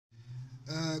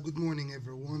Good morning,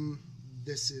 everyone.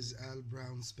 This is Al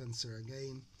Brown Spencer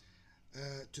again.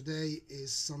 Today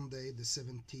is Sunday, the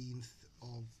 17th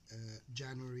of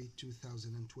January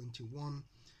 2021,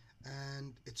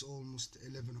 and it's almost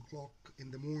 11 o'clock in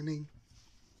the morning,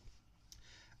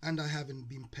 and I haven't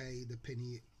been paid a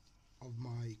penny of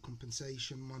my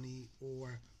compensation money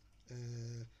or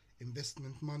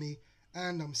investment money,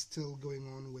 and I'm still going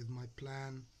on with my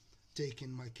plan,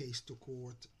 taking my case to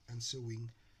court and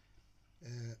suing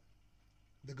uh,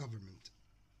 the government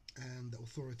and the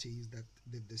authorities that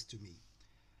did this to me.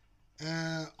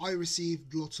 I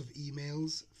received lots of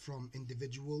emails from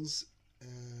individuals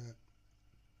uh,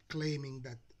 claiming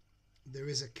that there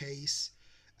is a case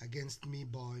against me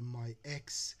by my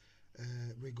ex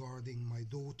regarding my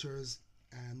daughters,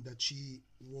 and that she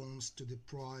wants to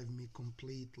deprive me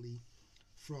completely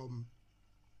from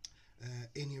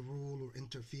any rule or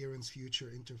interference,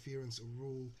 future interference or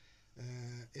rule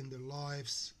in their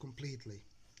lives completely.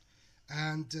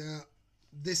 And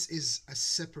this is a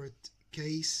separate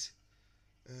case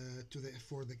to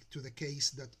the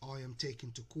case that I am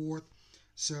taking to court.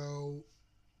 So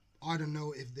I don't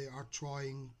know if they are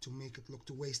trying to make it look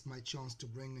to waste my chance to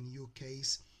bring a new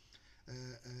case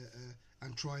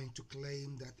and trying to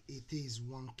claim that it is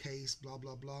one case, blah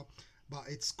blah blah. But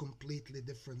it's completely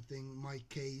different thing. My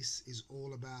case is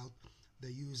all about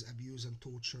the use, abuse, and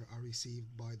torture I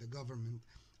received by the government.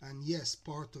 And yes,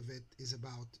 part of it is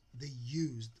about they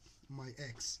used my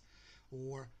ex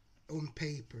or on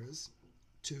papers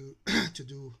to to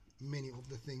do many of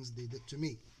the things they did to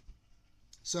me.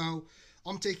 So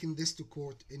I'm taking this to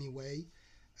court anyway,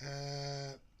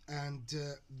 and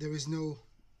there is no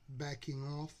backing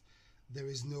off. There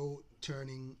is no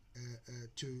turning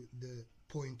to the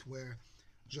point where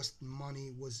just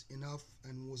money was enough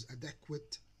and was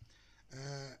adequate.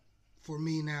 Uh, for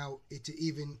me now, it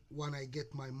even when I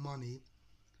get my money,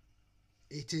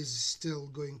 it is still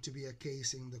going to be a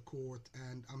case in the court,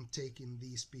 and I'm taking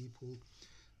these people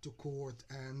to court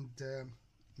and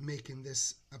making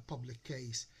this a public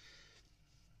case.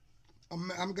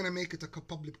 I'm gonna make it a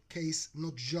public case,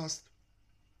 not just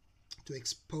to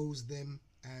expose them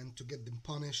and to get them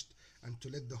punished and to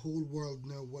let the whole world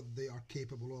know what they are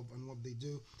capable of and what they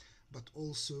do, but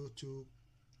also to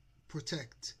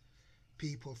protect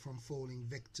people from falling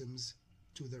victims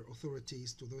to their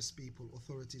authorities, to those people,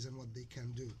 authorities, and what they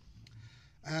can do.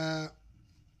 Uh,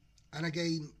 and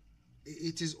again,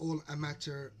 it is all a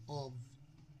matter of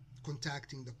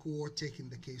contacting the court, taking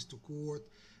the case to court,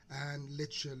 and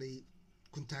literally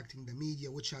contacting the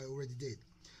media, which I already did.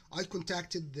 I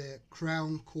contacted the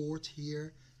Crown Court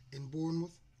here in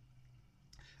Bournemouth,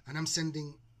 and I'm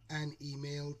sending an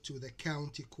email to the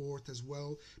county court as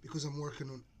well, because I'm working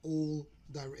on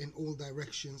in all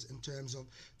directions in terms of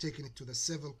taking it to the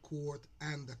civil court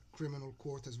and the criminal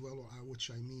court as well,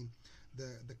 which I mean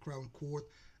the Crown Court,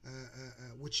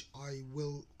 which I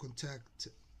will contact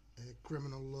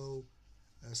criminal law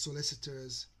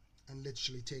solicitors and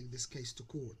literally take this case to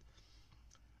court.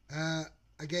 Uh,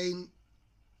 Again,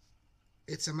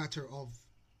 it's a matter of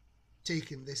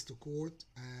taking this to court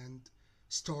and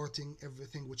starting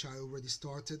everything, which I already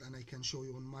started, and I can show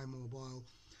you on my mobile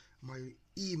my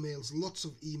emails, lots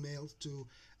of emails to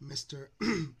Mr.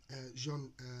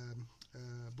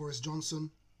 Boris Johnson,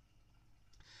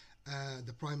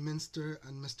 the Prime Minister,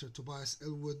 and Mr. Tobias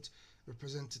Elwood,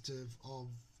 representative of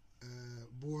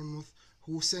Bournemouth,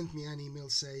 who sent me an email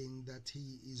saying that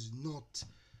he is not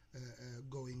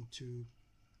going to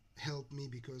help me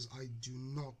because I do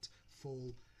not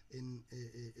fall in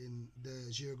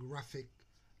the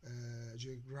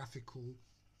geographical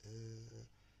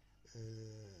uh,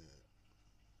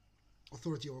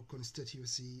 authority or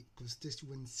constituency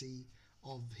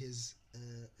of his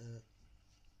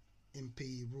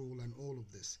MP rule and all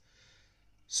of this.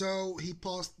 So he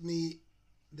passed me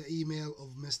the email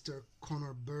of Mr.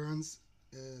 Connor Burns,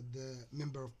 the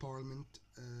Member of Parliament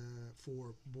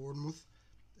for Bournemouth,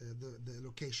 the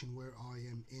location where I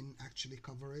am in actually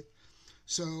cover it.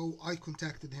 So I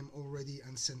contacted him already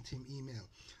and sent him email.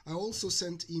 I also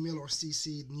sent email or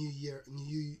CC'd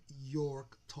New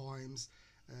York Times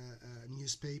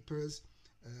newspapers,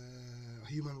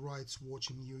 Human Rights Watch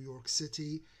in New York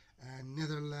City, and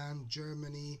Netherlands,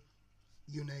 Germany,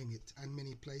 you name it, and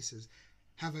many places.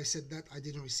 Have I said that? I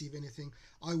didn't receive anything.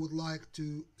 I would like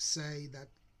to say that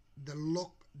the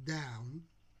lockdown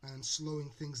and slowing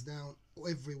things down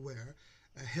everywhere,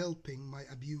 helping my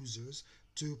abusers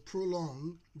to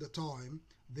prolong the time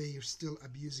they are still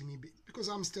abusing me, because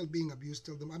I'm still being abused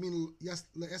till them. I mean,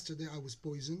 yesterday I was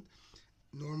poisoned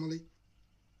normally,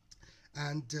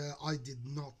 and I did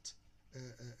not,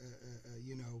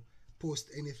 you know,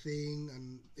 post anything,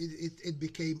 and it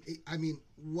became, I mean,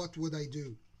 what would I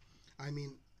do? I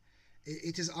mean,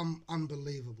 it is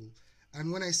unbelievable.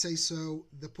 And when I say so,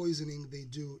 the poisoning they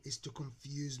do is to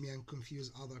confuse me and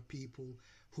confuse other people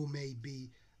who may be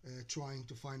trying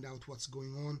to find out what's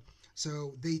going on.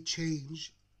 So they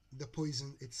change the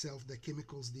poison itself, the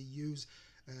chemicals they use,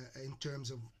 in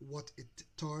terms of what it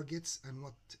targets and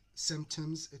what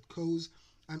symptoms it causes,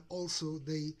 and also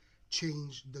they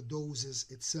change the doses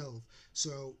itself.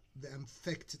 So the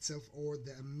effect itself, or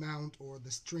the amount or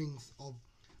the strength of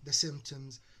the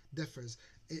symptoms differs.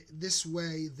 This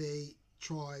way they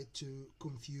try to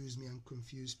confuse me and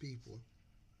confuse people.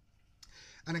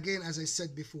 And again, as I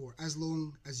said before, as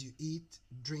long as you eat,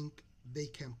 drink, they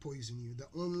can poison you. The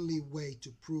only way to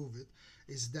prove it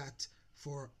is that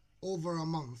for over a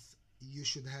month, you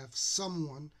should have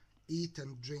someone eat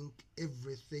and drink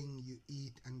everything you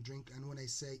eat and drink. And when I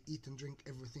say eat and drink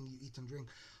everything you eat and drink,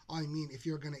 I mean, if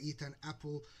you're going to eat an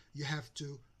apple, you have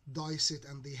to dice it,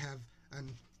 and they have,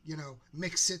 and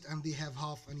mix it, and they have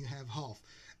half and you have half.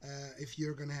 If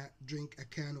you're gonna drink a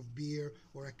can of beer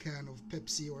or a can of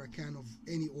Pepsi or a can of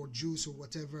any, or juice or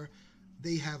whatever,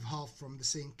 they have half from the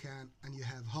same can and you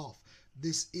have half.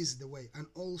 This is the way. And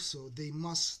also they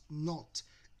must not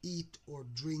eat or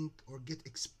drink or get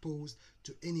exposed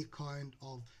to any kind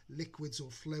of liquids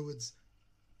or fluids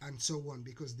and so on,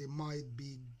 because they might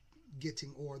be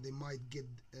getting, or they might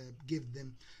give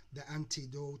them the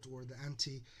antidote or the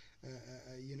anti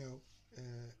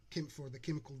for the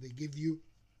chemical they give you,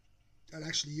 and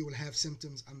actually you will have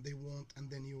symptoms and they won't, and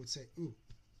then you would say, "Ooh,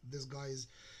 this guy is,"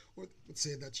 or would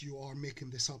say that you are making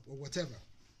this up or whatever.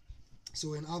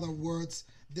 So in other words,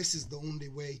 this is the only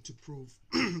way to prove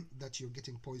that you're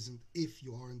getting poisoned, if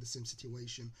you are in the same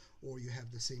situation or you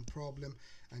have the same problem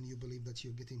and you believe that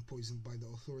you're getting poisoned by the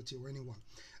authority or anyone.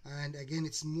 And again,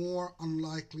 it's more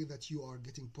unlikely that you are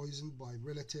getting poisoned by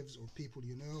relatives or people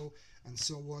you know and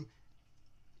so on.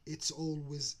 It's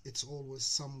always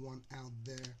someone out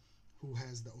there who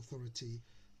has the authority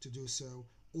to do so.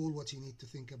 All what you need to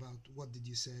think about, what did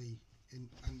you say,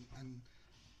 and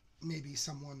maybe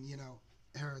someone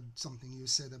heard something you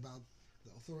said about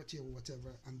the authority or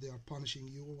whatever, and they are punishing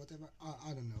you or whatever.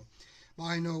 I don't know, but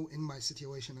I know in my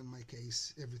situation and my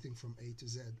case, everything from A to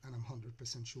Z, and I'm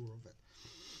 100% sure of it.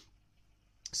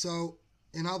 So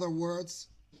in other words,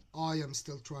 I am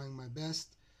still trying my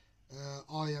best.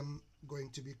 I am going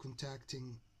to be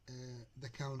contacting the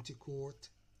county court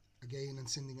again and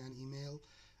sending an email,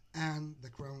 and the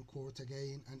Crown Court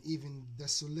again, and even the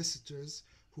solicitors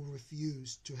who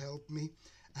refused to help me.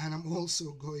 And I'm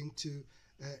also going to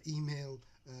email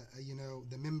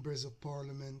the members of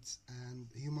parliament and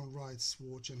Human Rights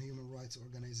Watch and human rights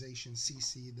organizations,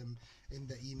 CC them in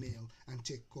the email and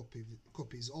take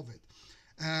copies of it.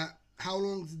 How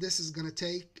long this is going to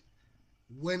take,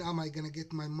 when am I going to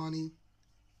get my money,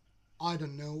 I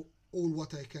don't know. All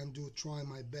what I can do, try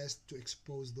my best to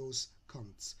expose those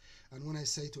cunts. And when I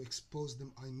say to expose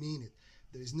them, I mean it.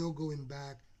 There is no going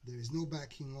back. There is no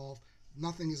backing off.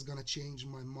 Nothing is going to change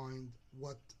my mind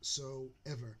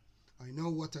whatsoever. I know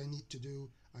what I need to do.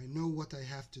 I know what I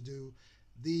have to do.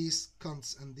 These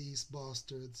cunts and these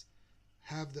bastards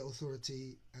have the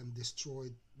authority and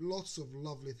destroyed lots of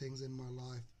lovely things in my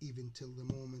life, even till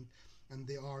the moment. And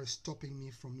they are stopping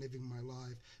me from living my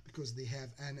life because they have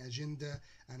an agenda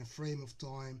and a frame of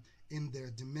time in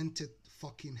their demented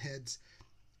fucking heads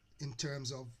in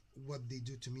terms of what they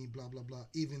do to me, blah blah blah,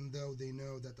 even though they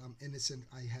know that I'm innocent.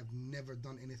 I have never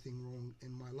done anything wrong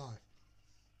in my life.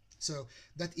 So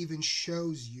that even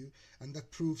shows you, and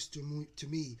that proves to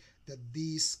me that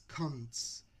these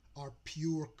cunts are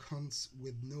pure cunts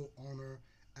with no honor,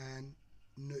 and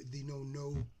they know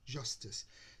no justice.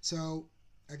 So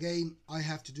again, I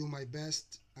have to do my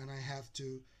best, and I have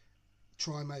to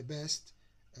try my best.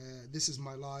 This is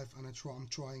my life, and I'm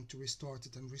trying to restart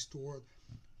it and restore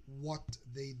what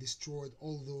they destroyed.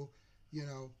 Although,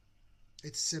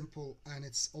 it's simple and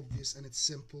it's obvious and it's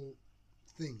simple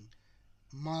thing.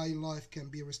 My life can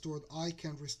be restored. I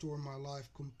can restore my life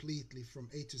completely from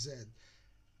A to Z.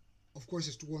 Of course,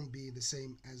 it won't be the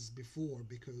same as before,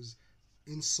 because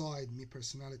inside me,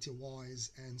 personality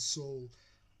wise and soul,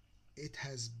 it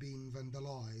has been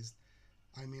vandalized.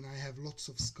 I mean, I have lots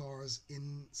of scars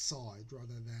inside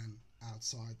rather than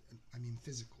outside, I mean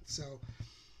physical. So,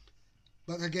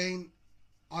 but again,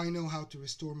 I know how to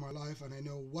restore my life, and I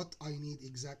know what I need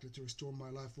exactly to restore my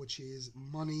life, which is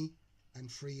money and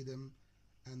freedom.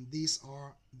 And these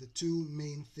are the two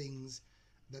main things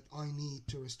that I need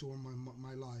to restore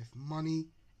my life: money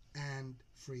and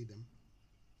freedom.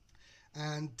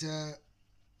 And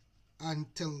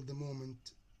until the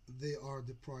moment they are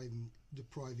depriving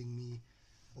me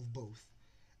of both,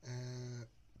 uh,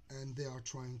 and they are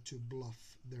trying to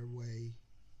bluff their way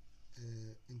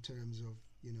in terms of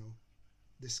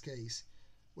this case,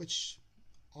 which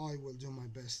I will do my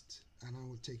best and I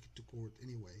will take it to court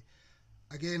anyway.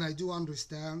 Again, I do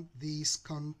understand these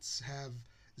cunts have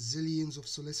zillions of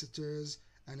solicitors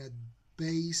and a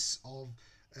base of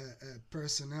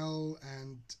personnel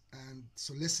and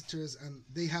solicitors, and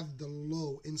they have the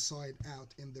law inside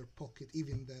out in their pocket.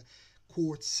 Even the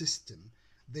court system,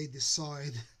 they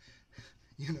decide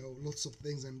lots of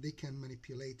things, and they can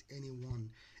manipulate anyone,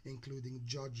 including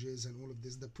judges and all of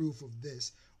this. The proof of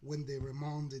this, when they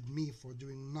remanded me for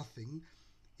doing nothing,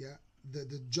 yeah,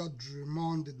 the judge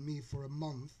remanded me for a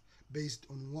month based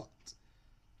on what?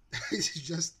 it's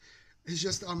just it's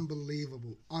just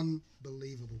unbelievable.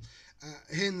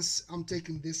 Hence, I'm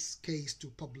taking this case to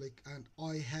public, and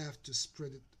I have to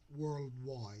spread it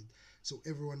worldwide so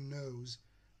everyone knows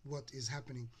what is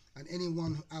happening. And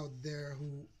anyone out there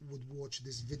who would watch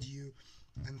this video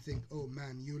and think, oh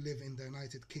man, you live in the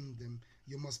United Kingdom,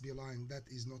 you must be lying, that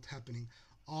is not happening.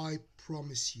 I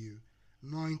promise you,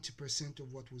 90%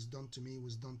 of what was done to me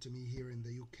was done to me here in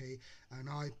the UK, and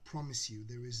I promise you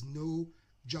there is no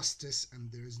justice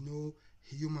and there is no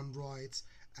human rights,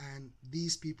 and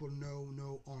these people know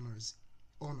no honor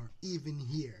even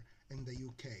here in the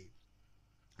UK.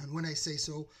 And when I say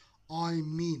so, I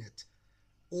mean it.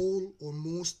 All or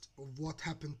most of what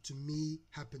happened to me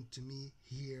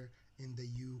here in the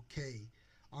UK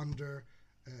under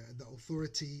the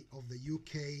authority of the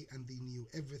UK, and they knew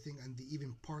everything, and they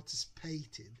even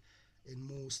participated in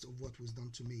most of what was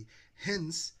done to me.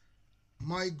 Hence,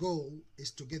 my goal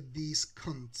is to get these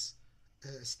cunts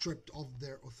stripped of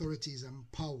their authorities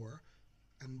and power,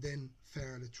 and then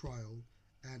fairly trial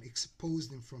and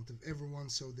exposed in front of everyone,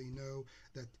 so they know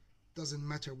that doesn't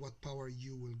matter what power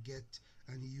you will get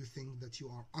and you think that you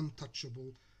are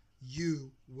untouchable,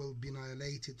 you will be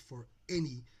annihilated for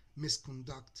any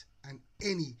misconduct and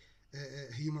any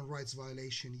human rights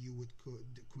violation you would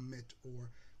commit or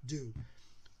do.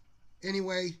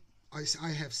 Anyway, I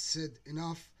have said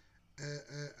enough,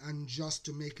 and just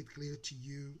to make it clear to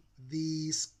you,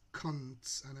 these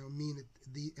cunts, and I mean it,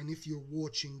 and if you're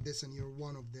watching this and you're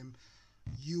one of them,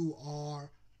 you are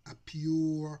a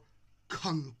pure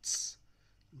cunt.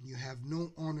 You have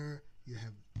no honor, you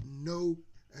have no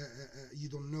you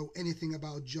don't know anything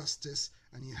about justice,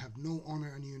 and you have no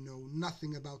honor, and you know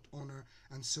nothing about honor,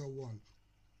 and so on.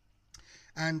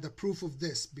 And the proof of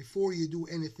this, before you do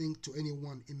anything to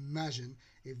anyone, imagine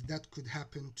if that could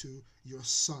happen to your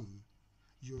son,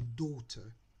 your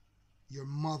daughter, your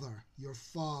mother, your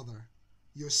father,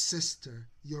 your sister,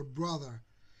 your brother.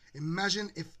 Imagine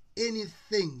if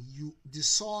anything you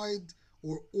decide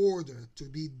or order to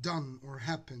be done or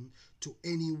happen to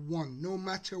anyone, no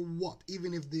matter what,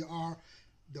 even if they are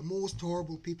the most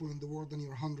horrible people in the world and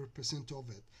you're 100%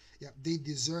 of it, yeah, they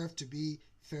deserve to be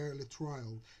fairly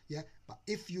trialed. Yeah, but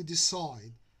if you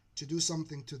decide to do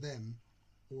something to them,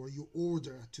 or you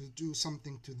order to do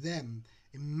something to them,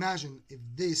 imagine if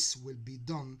this will be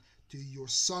done to your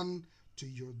son, to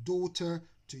your daughter,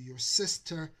 to your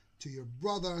sister, to your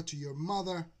brother, to your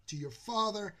mother, to your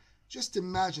father. Just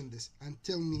imagine this and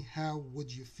tell me, how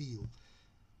would you feel?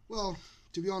 Well,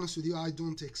 to be honest with you, I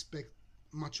don't expect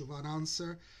much of an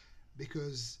answer,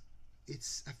 because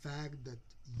it's a fact that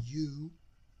you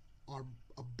are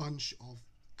a bunch of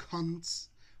cunts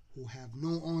who have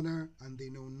no honor and they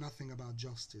know nothing about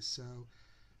justice. So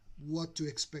what to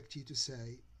expect you to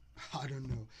say, I don't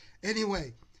know.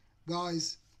 Anyway,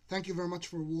 guys, thank you very much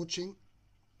for watching,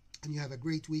 and you have a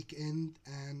great weekend.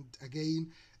 And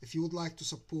again, if you would like to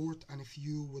support and if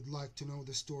you would like to know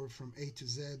the story from A to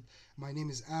Z, my name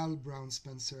is Al Brown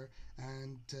Spencer,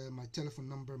 and my telephone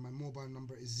number, my mobile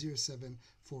number is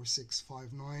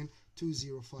 074659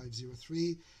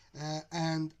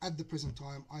 and at the present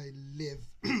time I live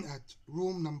at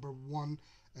room number 1,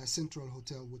 Central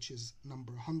Hotel, which is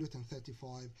number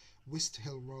 135 West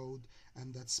Hill Road,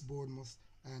 and that's Bournemouth,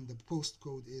 and the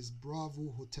postcode is Bravo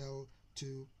Hotel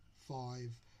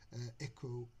 25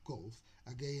 Echo Golf.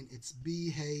 Again, it's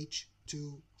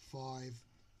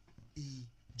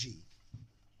BH25EG.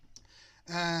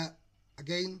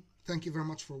 Again, thank you very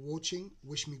much for watching.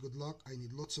 Wish me good luck. I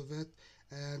need lots of it,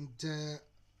 and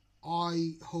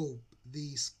I hope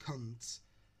these cunts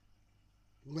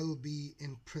will be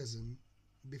in prison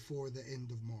before the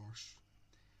end of March,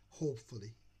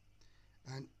 hopefully.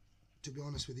 And to be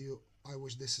honest with you, I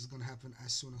wish this is going to happen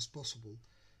as soon as possible.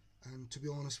 And to be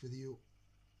honest with you,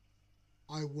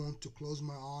 I want to close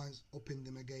my eyes, open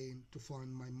them again, to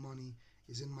find my money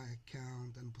is in my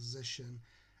account and possession,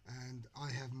 and I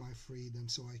have my freedom,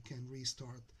 so I can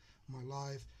restart my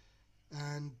life,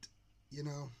 and you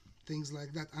know, things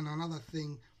like that. And another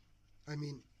thing, I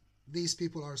mean, these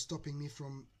people are stopping me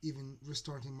from even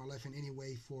restarting my life in any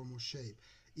way, form, or shape.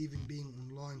 Even being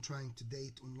online, trying to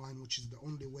date online, which is the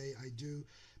only way I do,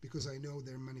 because I know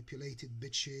they're manipulated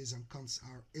bitches and cunts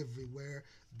are everywhere.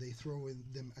 They throw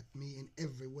them at me in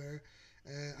everywhere,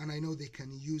 and I know they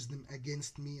can use them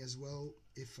against me as well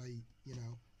if I,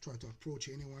 try to approach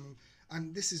anyone.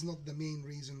 And this is not the main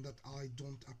reason that I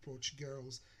don't approach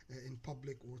girls in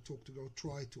public or talk to girls,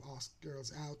 try to ask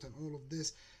girls out and all of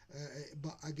this.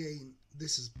 But again,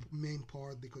 this is main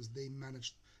part because they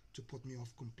managed to put me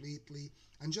off completely,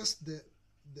 and just the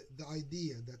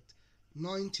idea that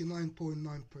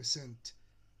 99.9%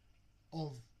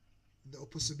 of the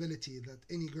possibility that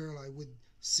any girl I would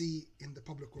see in the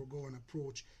public or go and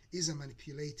approach is a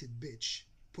manipulated bitch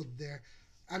put there.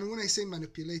 And when I say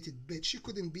manipulated bitch, she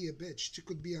couldn't be a bitch. She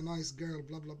could be a nice girl,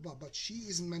 blah blah blah. But she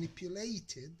is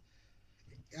manipulated,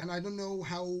 and I don't know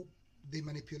how they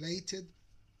manipulated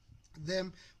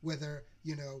them, whether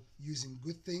using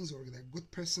good things or their good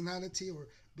personality or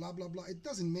blah blah blah. It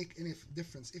doesn't make any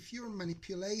difference. If you're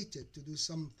manipulated to do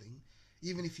something,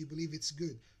 even if you believe it's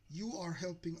good, you are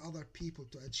helping other people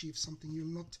to achieve something you're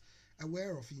not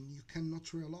aware of, you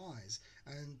cannot realize,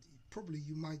 and probably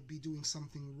you might be doing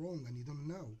something wrong and you don't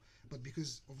know, but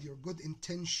because of your good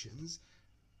intentions,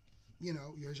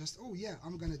 you're just, oh yeah,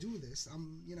 I'm gonna do this,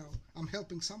 I'm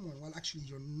helping someone, while actually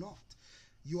you're not.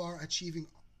 You are achieving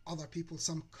other people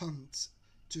some cunts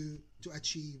to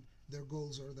achieve their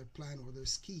goals or their plan or their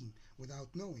scheme without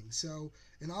knowing. So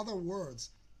in other words,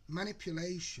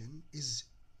 manipulation is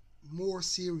more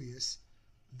serious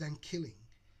than killing.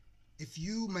 If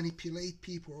you manipulate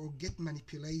people or get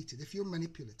manipulated, if you're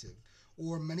manipulative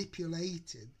or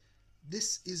manipulated,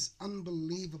 this is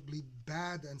unbelievably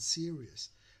bad and serious.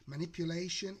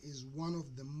 Manipulation is one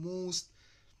of the most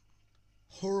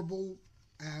horrible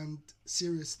and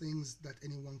serious things that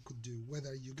anyone could do,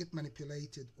 whether you get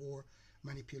manipulated or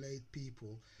manipulate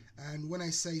people. And when I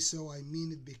say so, I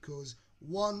mean it, because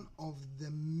one of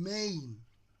the main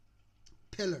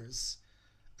pillars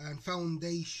and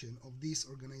foundation of these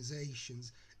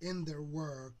organizations in their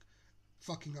work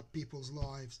fucking up people's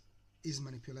lives is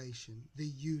manipulation. They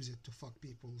use it to fuck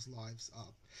people's lives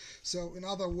up. So in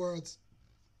other words,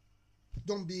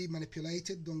 don't be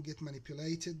manipulated, don't get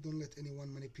manipulated, don't let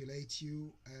anyone manipulate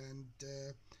you, and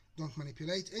don't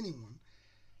manipulate anyone.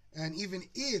 And even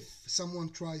if someone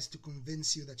tries to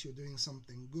convince you that you're doing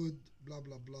something good, blah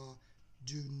blah blah,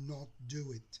 do not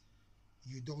do it.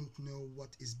 You don't know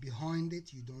what is behind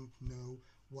it, you don't know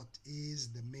what is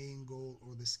the main goal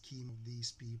or the scheme of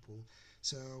these people.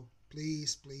 So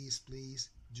please, please, please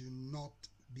do not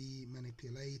be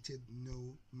manipulated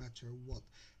no matter what.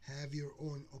 Have your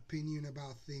own opinion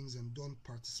about things and don't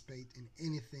participate in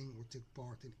anything or take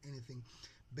part in anything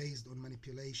based on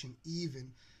manipulation,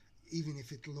 even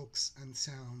if it looks and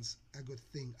sounds a good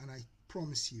thing. And I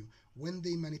promise you, when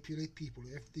they manipulate people,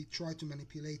 if they try to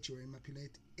manipulate you or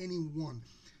manipulate anyone,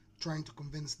 trying to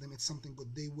convince them it's something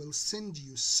good, they will send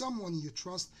you someone you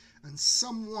trust and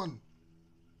someone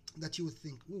that you would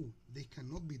think, oh, they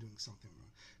cannot be doing something wrong.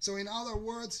 So in other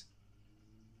words,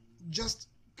 just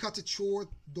cut it short.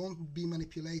 Don't be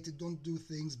manipulated. Don't do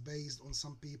things based on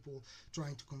some people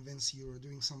trying to convince you or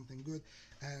doing something good,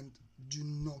 and do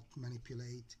not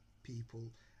manipulate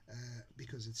people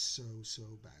because it's so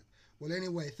bad. Well,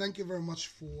 anyway, thank you very much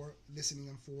for listening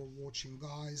and for watching,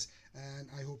 guys, and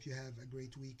I hope you have a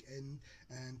great weekend,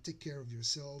 and take care of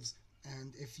yourselves.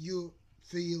 And if you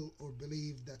feel or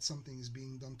believe that something is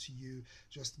being done to you,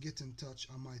 just get in touch.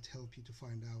 I might help you to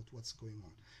find out what's going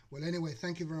on. Well, anyway,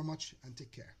 thank you very much and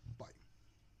take care. Bye.